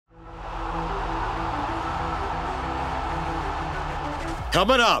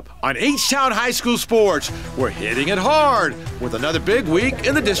Coming up on H-Town High School Sports, we're hitting it hard with another big week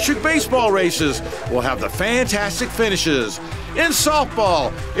in the district baseball races. We'll have the fantastic finishes. In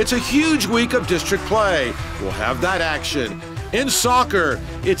softball, it's a huge week of district play. We'll have that action. In soccer,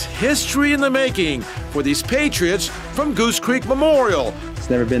 it's history in the making for these Patriots from Goose Creek Memorial. It's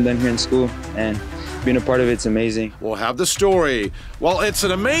never been done here in school, and being a part of it's amazing. We'll have the story. Well, it's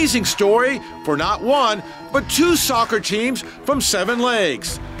an amazing story for not one, but two soccer teams from Seven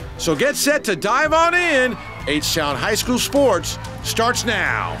Lakes. So get set to dive on in. H-Town High School Sports starts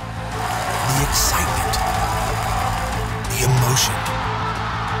now. The excitement, the emotion,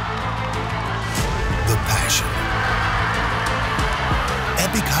 the passion,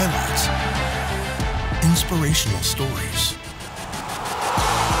 epic highlights, inspirational stories,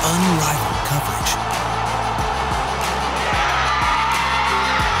 unrivaled coverage.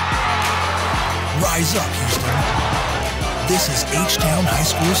 Rise up, Houston. This is H-Town High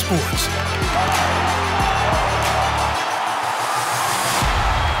School Sports.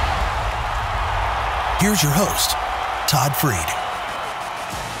 Here's your host, Todd Freed.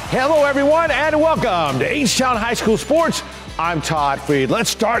 Hello, everyone, and welcome to H-Town High School Sports. I'm Todd Freed.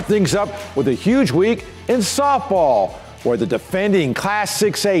 Let's start things up with a huge week in softball, where the defending Class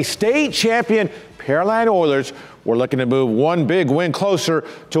 6A state champion Pearland Oilers were looking to move one big win closer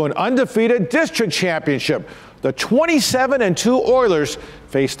to an undefeated district championship. The 27-2 Oilers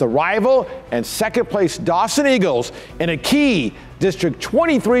faced the rival and second-place Dawson Eagles in a key District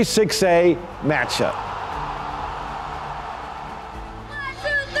 23 6A matchup. 1, 2,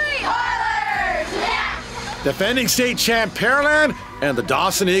 3, Oilers! Yeah! Defending state champ Pearland and the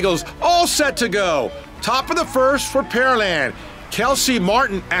Dawson Eagles all set to go. Top of the first for Pearland. Kelsey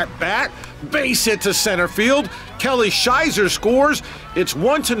Martin at bat, base hit to center field. Kelly Scheiser scores. It's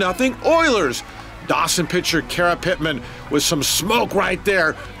 1-0 Oilers. Dawson pitcher Kara Pittman with some smoke right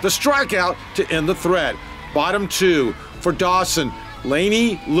there. The strikeout to end the threat. Bottom two for Dawson.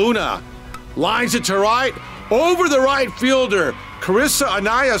 Lainey Luna lines it to right. Over the right fielder. Carissa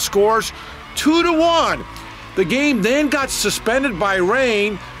Anaya scores 2-1. The game then got suspended by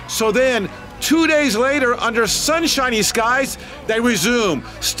rain, so then 2 days later, under sunshiny skies, they resume.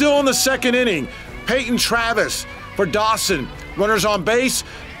 Still in the second inning. Peyton Travis for Dawson. Runners on base,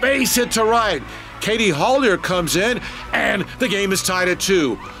 base hit to right. Katie Hollier comes in, and the game is tied at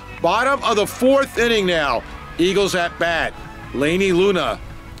 2. Bottom of the fourth inning now. Eagles at bat. Lainey Luna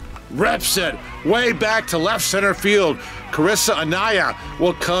reps it way back to left center field. Carissa Anaya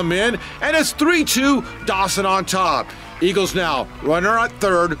will come in, and it's 3-2, Dawson on top. Eagles now, runner at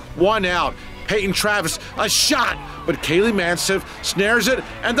third, 1 out. Peyton Travis, a shot, but Kaylee Mansev snares it,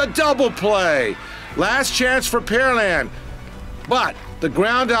 and the double play. Last chance for Pearland, but the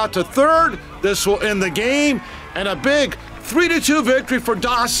ground out to third. This will end the game, and a big 3-2 victory for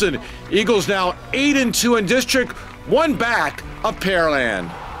Dawson. Eagles now 8-2 in district, 1 back of Pearland.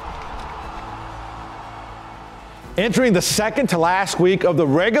 Entering the second to last week of the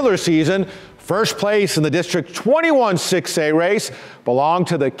regular season, first place in the District 21 6A race belonged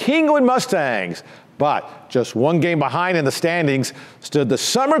to the Kingwood Mustangs. But just one game behind in the standings stood the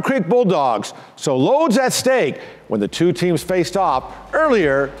Summer Creek Bulldogs, so loads at stake when the two teams faced off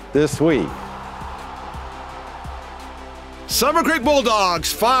earlier this week. Summer Creek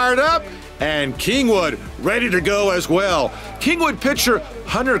Bulldogs fired up, and Kingwood ready to go as well. Kingwood pitcher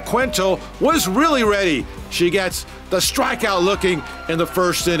Hunter Quinto was really ready. She gets the strikeout looking in the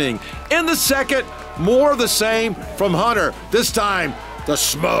first inning. In the second, more of the same from Hunter. This time, the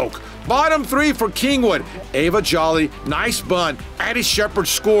smoke. Bottom three for Kingwood. Ava Jolly, nice bunt. Addie Shepard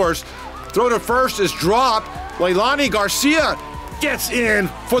scores. Throw to first is dropped. Leilani Garcia gets in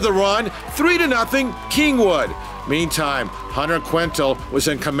for the run. 3-0 Kingwood. Meantime, Hunter Quinto was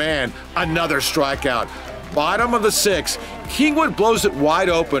in command. Another strikeout. Bottom of the sixth. Kingwood blows it wide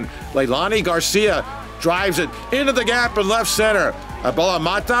open. Leilani Garcia drives it into the gap in left center. Abella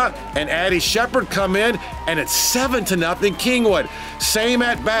Mata and Addie Shepard come in, and it's 7-0 Kingwood. Same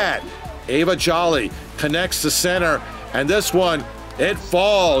at bat. Ava Jolly connects to center, and this one, it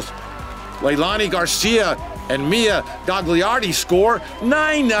falls. Leilani Garcia and Mia Gagliardi score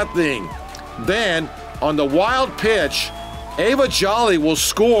 9-0. Then, on the wild pitch, Ava Jolly will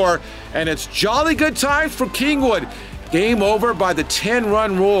score, and it's jolly good times for Kingwood. Game over by the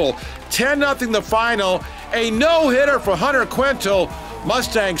 10-run rule. 10-0 the final. A no-hitter for Hunter Quinto.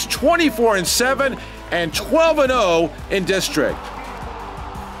 Mustangs 24-7 and 12-0 in district.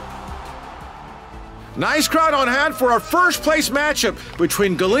 Nice crowd on hand for our first place matchup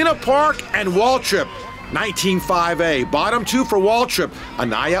between Galena Park and Waltrip. 19-5A. Bottom 2 for Waltrip,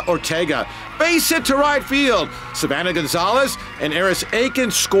 Anaya Ortega. Base hit to right field. Savannah Gonzalez and Eris Aiken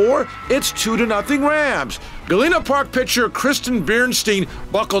score. It's 2-0 Rams. Galena Park pitcher Kristen Bernstein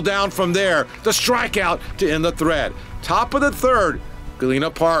buckled down from there. The strikeout to end the threat. Top of the third, Galena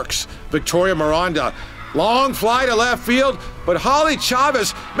Parks. Victoria Miranda. Long fly to left field, but Holly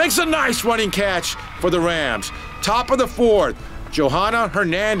Chavez makes a nice running catch for the Rams. Top of the fourth, Johanna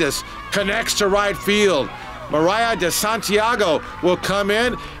Hernandez connects to right field. Mariah de Santiago will come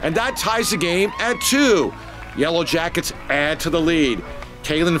in, and that ties the game at 2. Yellow Jackets add to the lead.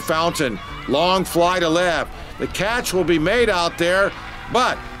 Kaylin Fountain, long fly to left. The catch will be made out there,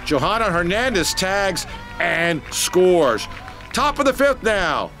 but Johanna Hernandez tags and scores. Top of the fifth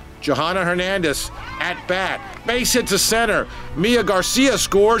now. Johanna Hernandez at bat. Base hit to center. Mia Garcia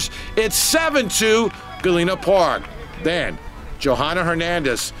scores. It's 7-2 Galena Park. Then Johanna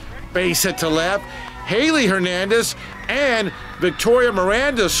Hernandez, base hit to left. Haley Hernandez and Victoria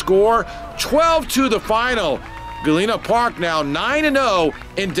Miranda score. 12-2 the final. Galena Park now 9-0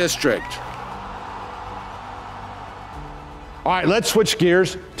 in district. All right, let's switch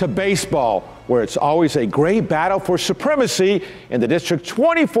gears to baseball, where it's always a great battle for supremacy in the District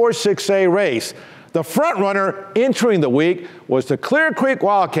 24-6A race. The front runner entering the week was the Clear Creek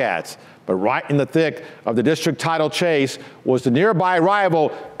Wildcats, but right in the thick of the district title chase was the nearby rival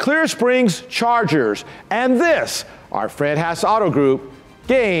Clear Springs Chargers. And this, our Fred Haas Auto Group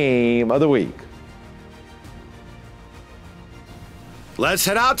Game of the Week. Let's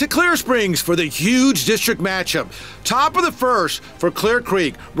head out to Clear Springs for the huge district matchup. Top of the first for Clear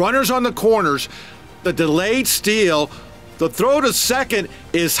Creek. Runners on the corners. The delayed steal. The throw to second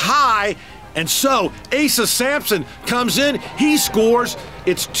is high. And so Asa Sampson comes in. He scores.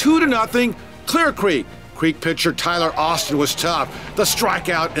 It's 2-0 Clear Creek. Creek pitcher Tyler Austin was tough. The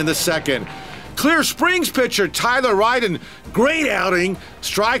strikeout in the second. Clear Springs pitcher Tyler Ryden, great outing.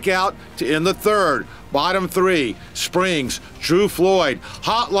 Strikeout to end the third. Bottom 3, Springs, Drew Floyd,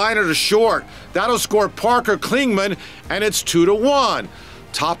 hot liner to short. That'll score Parker Klingman, and it's 2-1.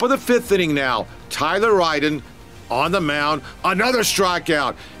 Top of the fifth inning now, Tyler Ryden on the mound, another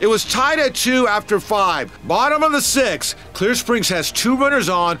strikeout. It was tied at 2 after 5. Bottom of the 6th, Clear Springs has 2 runners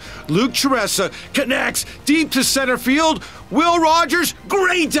on. Luke Teresa connects deep to center field. Will Rogers,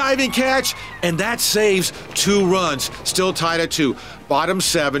 great diving catch, and that saves 2 runs. Still tied at 2. Bottom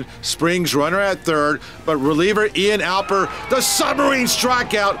 7, Springs runner at third, but reliever Ian Alper, the submarine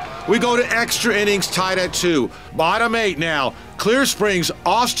strikeout. We go to extra innings tied at 2. Bottom 8 now, Clear Springs,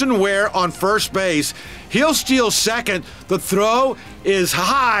 Austin Ware on first base. He'll steal second. The throw is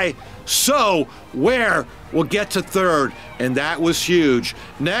high, so Ware will get to third, and that was huge.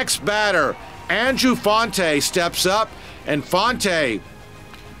 Next batter, Andrew Fonte steps up, and Fonte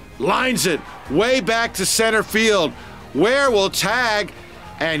lines it way back to center field. Ware will tag,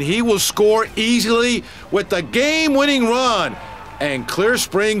 and he will score easily with the game-winning run. And Clear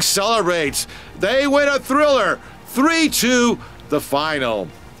Springs celebrates. They win a thriller, 3-2 the final.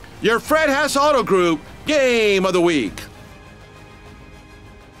 Your Fred Haas Auto Group Game of the Week.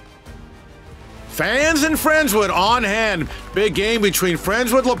 Fans in Friendswood on hand. Big game between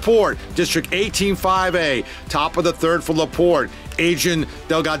Friendswood LaPorte, District 18-5A. Top of the third for LaPorte, Adrian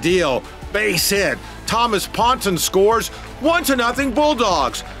Delgadillo. Base hit. Thomas Ponton scores. 1-0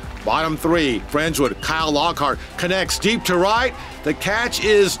 Bulldogs. Bottom 3, Friendswood, Kyle Lockhart connects deep to right. The catch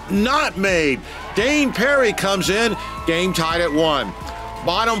is not made. Dane Perry comes in. Game tied at 1.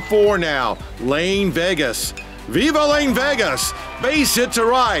 Bottom 4 now, Lane Vegas. Viva Lane Vegas. Base hit to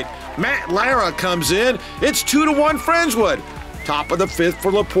right. Matt Lara comes in. It's 2-1 Friendswood. Top of the 5th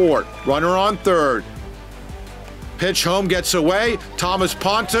for LaPorte. Runner on third. Pitch home gets away. Thomas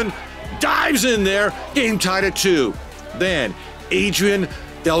Ponton dives in there. Game tied at 2. Then Adrian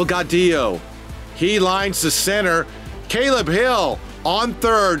Delgadillo. He lines the center. Caleb Hill on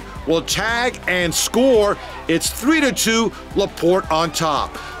third will tag and score. It's 3-2 LaPorte on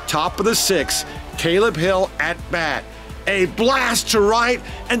top. Top of the 6th, Caleb Hill at bat. A blast to right,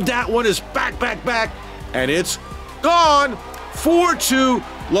 and that one is back, and it's gone. 4-2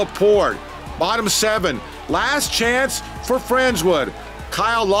 LaPorte. Bottom 7, last chance for Friendswood.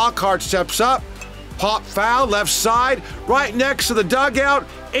 Kyle Lockhart steps up. Pop foul left side, right next to the dugout.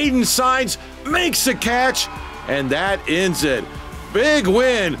 Aiden Signs makes the catch, and that ends it. Big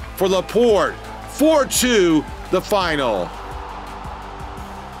win for LaPorte. 4-2 the final.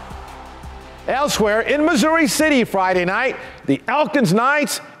 Elsewhere in Missouri City Friday night, the Elkins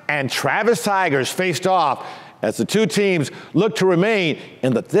Knights and Travis Tigers faced off as the two teams look to remain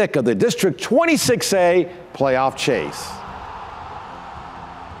in the thick of the District 26A playoff chase.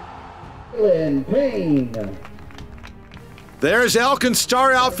 Braylon Payne. There's Elkin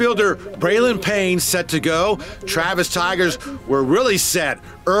star outfielder Braylon Payne set to go. Travis Tigers were really set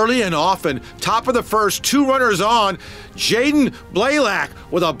early and often. Top of the first, 2 runners on. Jaden Blaylock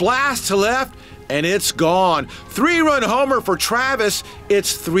with a blast to left, and it's gone. 3-run homer for Travis.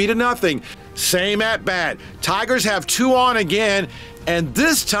 It's 3-0. Same at bat. Tigers have 2 on again, and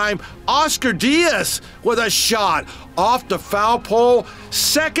this time Oscar Diaz with a shot off the foul pole.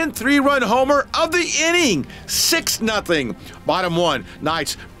 Second 3-run homer of the inning. 6-0. Bottom 1,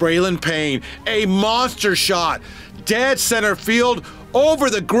 Knights, Braylon Payne, a monster shot. Dead center field over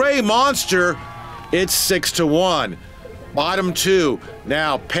the gray monster. It's 6-1. Bottom 2,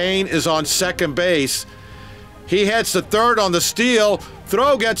 now Payne is on second base. He heads to third on the steal.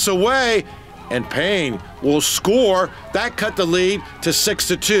 Throw gets away, and Payne will score. That cut the lead to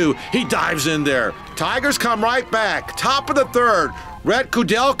 6-2. He dives in there. Tigers come right back. Top of the third, Rhett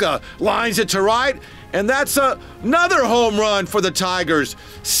Kudelka lines it to right, and that's another home run for the Tigers.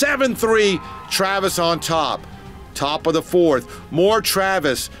 7-3, Travis on top. Top of the fourth, more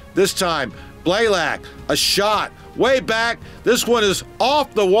Travis. This time, Blaylock, a shot way back. This one is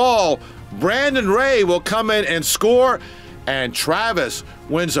off the wall. Brandon Ray will come in and score, and Travis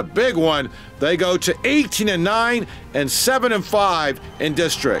wins a big one. They go to 18-9 and 7-5 in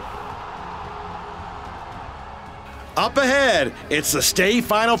district. Up ahead, it's the state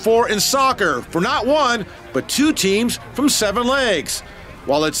Final Four in soccer for not one, but 2 teams from Seven Lakes.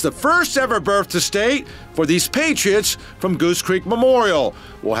 While it's the first ever berth to state for these Patriots from Goose Creek Memorial.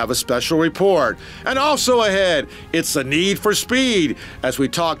 We'll have a special report. And also ahead, it's the need for speed as we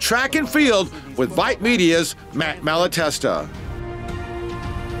talk track and field with Vite Media's Matt Malatesta.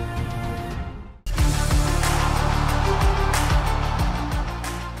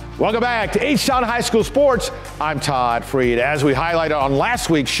 Welcome back to H-Town High School Sports. I'm Todd Freed. As we highlighted on last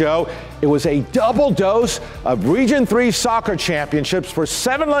week's show, it was a double dose of Region 3 soccer championships for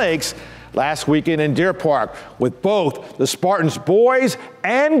Seven Lakes last weekend in Deer Park, with both the Spartans boys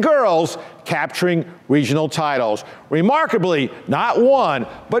and girls capturing regional titles. Remarkably, not one,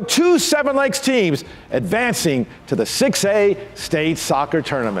 but 2 Seven Lakes teams advancing to the 6A state soccer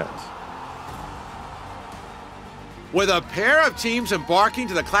tournament. With a pair of teams embarking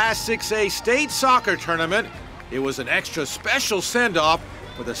to the Class 6A state soccer tournament, it was an extra special send-off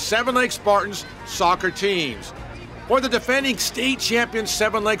for the Seven Lakes Spartans soccer teams. For the defending state champion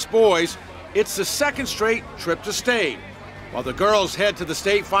Seven Lakes boys, it's the second straight trip to state, while the girls head to the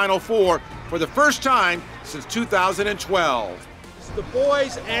state Final Four for the first time since 2012. The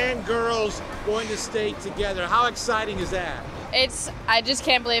boys and girls going to state together. How exciting is that? I just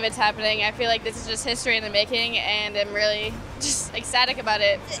can't believe it's happening. I feel like this is just history in the making, and I'm really just ecstatic about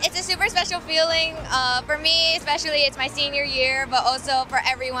it. It's a super special feeling for me, especially it's my senior year, but also for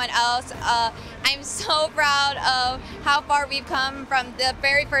everyone else. I'm so proud of how far we've come from the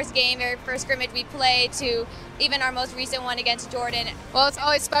very first game, very first scrimmage we played to even our most recent one against Jordan. Well, it's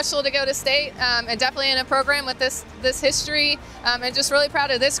always special to go to state, and definitely in a program with this history, and just really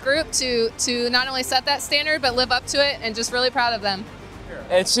proud of this group to not only set that standard, but live up to it, and just really proud of them.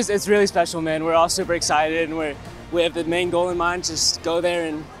 It's really special, man. We're all super excited, and we have the main goal in mind, just go there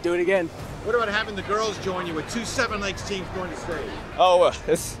and do it again. What about having the girls join you with 2 Seven Lakes teams going to state? Oh,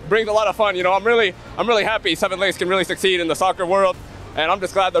 this brings a lot of fun. You know, I'm really happy Seven Lakes can really succeed in the soccer world, and I'm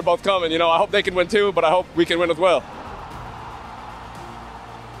just glad they're both coming. You know, I hope they can win too, but I hope we can win as well.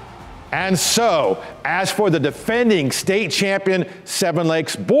 And so, as for the defending state champion Seven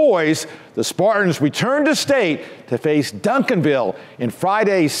Lakes boys, the Spartans return to state to face Duncanville in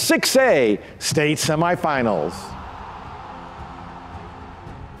Friday's 6A state semifinals.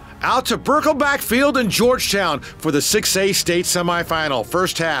 Out to Birkelback Field in Georgetown for the 6A state semifinal.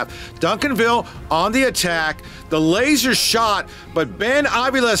 First half, Duncanville on the attack. The laser shot, but Ben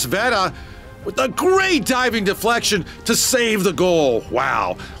Aviles Veta with a great diving deflection to save the goal.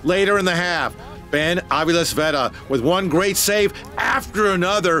 Wow. Later in the half, Ben Aviles Veta with one great save after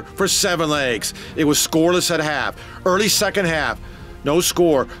another for Seven Lakes. It was scoreless at half. Early second half, no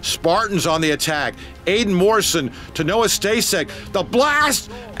score. Spartans on the attack. Aiden Morrison to Noah Stasek. The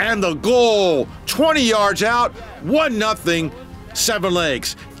blast and the goal. 20 yards out, 1-0, Seven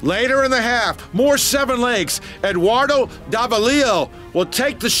Lakes. Later in the half, more Seven Lakes. Eduardo Davalillo will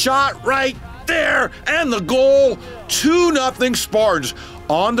take the shot right there and the goal. 2-0 Spartans.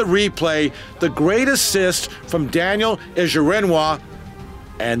 On the replay, the great assist from Daniel Ejerenois,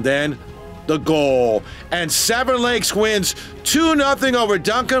 and then the goal. And Seven Lakes wins 2-0 over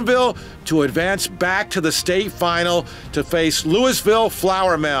Duncanville to advance back to the state final to face Louisville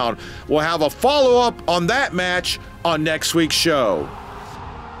Flower Mound. We'll have a follow-up on that match on next week's show.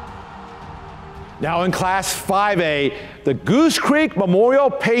 Now in Class 5A, the Goose Creek Memorial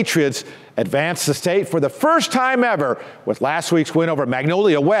Patriots advanced to state for the first time ever with last week's win over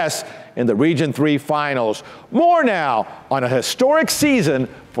Magnolia West in the Region 3 Finals. More now on a historic season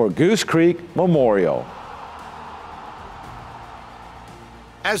for Goose Creek Memorial.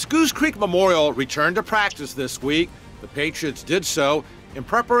 As Goose Creek Memorial returned to practice this week, the Patriots did so in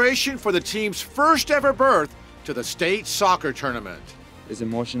preparation for the team's first ever berth to the state soccer tournament. It's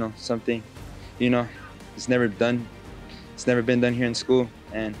emotional, something, it's never been done here in school,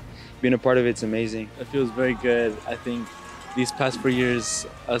 and being a part of it's amazing. It feels very good. I think these past 4 years,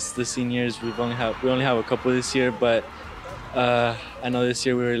 us the seniors, we only have a couple this year, but I know this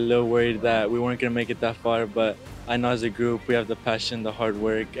year we were a little worried that we weren't gonna make it that far, but I know as a group we have the passion, the hard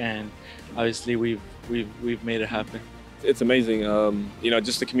work, and obviously we've made it happen. It's amazing,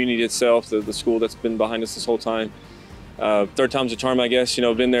 just the community itself, the school that's been behind us this whole time. Third time's a charm, I guess.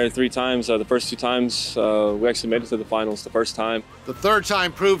 Been there 3 times. The first 2 times, we actually made it to the finals the first time. The third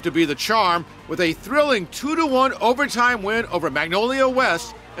time proved to be the charm with a thrilling 2-1 overtime win over Magnolia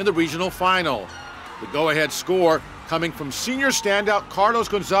West in the regional final. The go-ahead score coming from senior standout Carlos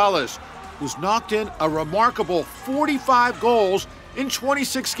Gonzalez, who's knocked in a remarkable 45 goals in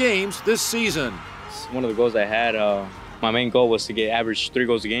 26 games this season. One of the goals I had, my main goal was to get average 3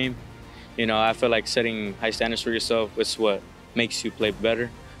 goals a game. I feel like setting high standards for yourself is what makes you play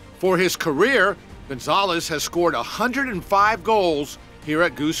better. For his career, Gonzalez has scored 105 goals here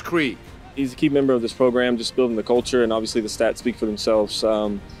at Goose Creek. He's a key member of this program, just building the culture, and obviously the stats speak for themselves.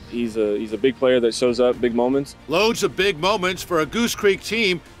 He's a big player that shows up big moments. Loads of big moments for a Goose Creek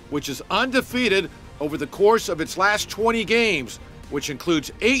team, which is undefeated over the course of its last 20 games, which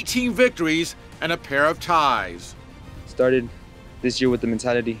includes 18 victories and a pair of ties. Started this year with the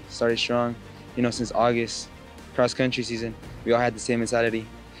mentality, started strong, since August, cross-country season, we all had the same mentality.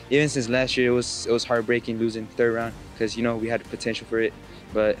 Even since last year, it was heartbreaking losing 3rd round because, we had the potential for it,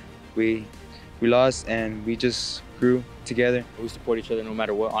 but we lost and we just grew together. We support each other no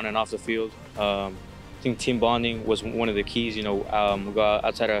matter what, on and off the field. I think team bonding was one of the keys. We'll go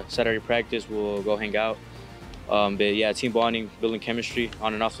outside of Saturday practice, we'll go hang out. But yeah, team bonding, building chemistry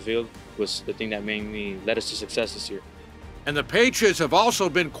on and off the field was the thing that led us to success this year. And the Patriots have also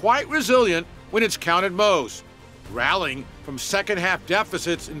been quite resilient when it's counted most, rallying from second-half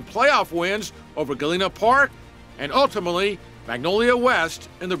deficits in playoff wins over Galena Park and ultimately Magnolia West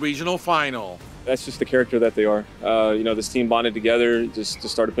in the regional final. That's just the character that they are. This team bonded together, just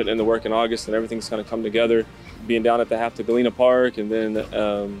started putting in the work in August, and everything's kind of come together. Being down at the half to Galena Park, and then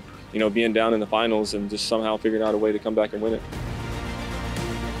being down in the finals, and just somehow figuring out a way to come back and win it.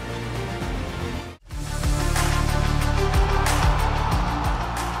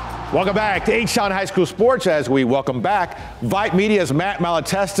 Welcome back to H-Town High School Sports as we welcome back Vite Media's Matt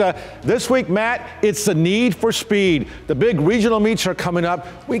Malatesta. This week, Matt, it's the need for speed. The big regional meets are coming up.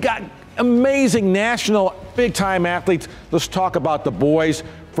 We got amazing national big-time athletes. Let's talk about the boys.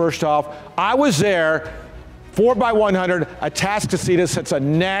 First off, I was there, 4x100, Atascocita sets a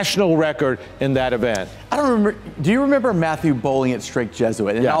national record in that event. I don't remember, do you remember Matthew bowling at Strake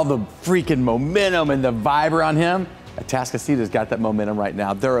Jesuit and all the freaking momentum and the vibe around him? Atascocita's got that momentum right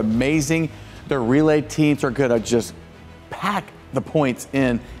now. They're amazing. Their relay teams are going to just pack the points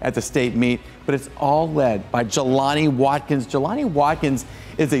in at the state meet, but it's all led by Jelani Watkins. Jelani Watkins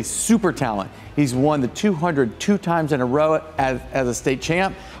is a super talent. He's won the 200 2 times in a row as a state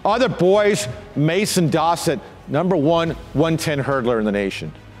champ. Other boys, Mason Dossett, #1 110 hurdler in the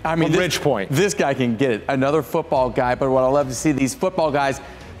nation. I mean, Ridge Point. This guy can get it. Another football guy, but what I love to see these football guys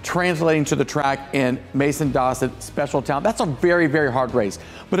translating to the track, and Mason Dossett, special talent. That's a very, very hard race.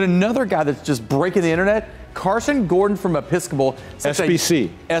 But another guy that's just breaking the internet, Carson Gordon from Episcopal.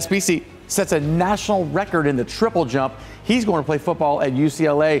 SBC sets a national record in the triple jump. He's going to play football at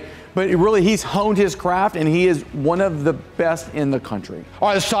UCLA, but really he's honed his craft, and he is one of the best in the country. All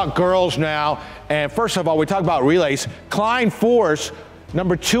right, let's talk girls now. And first of all, we talk about relays. Klein Forest,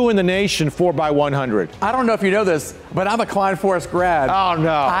 #2 in the nation, 4x100. I don't know if you know this, but I'm a Klein Forest grad. Oh,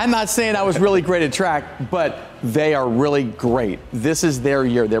 no. I'm not saying I was really great at track, but they are really great. This is their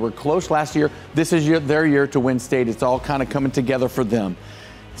year. They were close last year. This is their year to win state. It's all kind of coming together for them.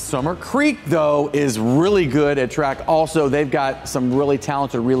 Summer Creek, though, is really good at track. Also, they've got some really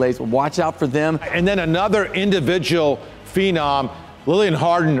talented relays. Watch out for them. And then another individual phenom, Lillian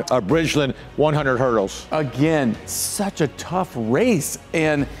Harden of Bridgeland, 100 hurdles. Again, such a tough race,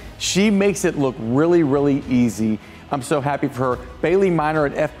 and she makes it look really, really easy. I'm so happy for her. Bailey Miner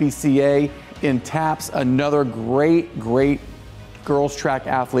at FBCA in TAPS, another great girls track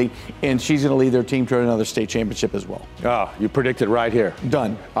athlete, and she's going to lead their team to another state championship as well. Oh, you predicted right here.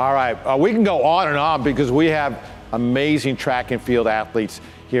 Done. All right, we can go on and on because we have amazing track and field athletes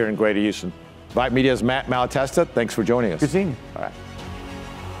here in Greater Houston. Vibe Media's Matt Malatesta, thanks for joining us. Good seeing you. All right.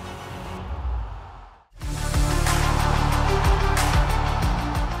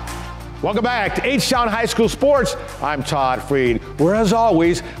 Welcome back to H-Town High School Sports. I'm Todd Freed, where as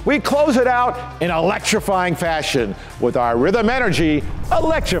always, we close it out in electrifying fashion with our Rhythm Energy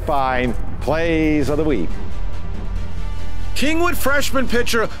electrifying plays of the week. Kingwood freshman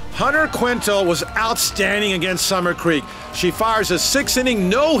pitcher Hunter Quinto was outstanding against Summer Creek. She fires a 6-inning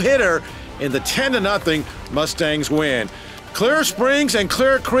no-hitter in the 10-0 Mustangs win. Clear Springs and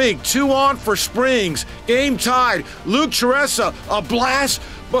Clear Creek, 2 on for Springs. Game tied. Luke Teresa, a blast,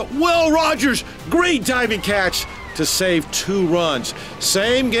 but Will Rogers, great diving catch to save 2 runs.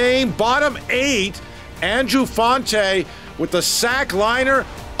 Same game, bottom 8, Andrew Fonte with the sack liner.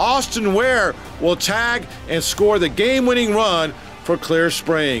 Austin Ware will tag and score the game-winning run for Clear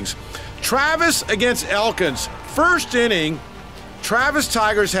Springs. Travis against Elkins. First inning, Travis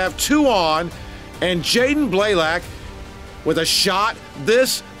Tigers have 2 on, and Jaden Blaylock with a shot.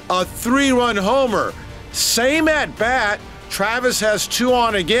 This, a 3-run homer. Same at bat, Travis has 2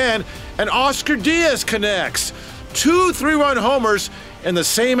 on again, and Oscar Diaz connects. 2 3-run homers in the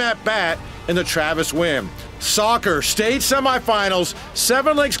same at bat in the Travis win. Soccer, state semifinals,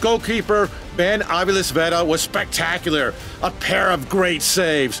 Seven Lakes goalkeeper Ben Aviles-Veta was spectacular. A pair of great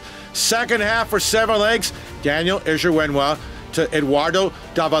saves. Second half for Seven Lakes, Daniel Ijerwenwa to Eduardo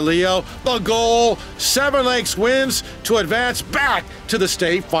Davalillo. The goal, Seven Lakes wins to advance back to the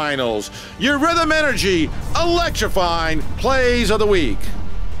state finals. Your Rhythm Energy electrifying plays of the week.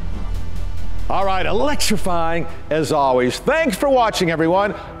 All right, electrifying as always. Thanks for watching,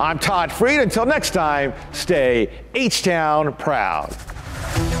 everyone. I'm Todd Freed. Until next time, stay H-Town proud.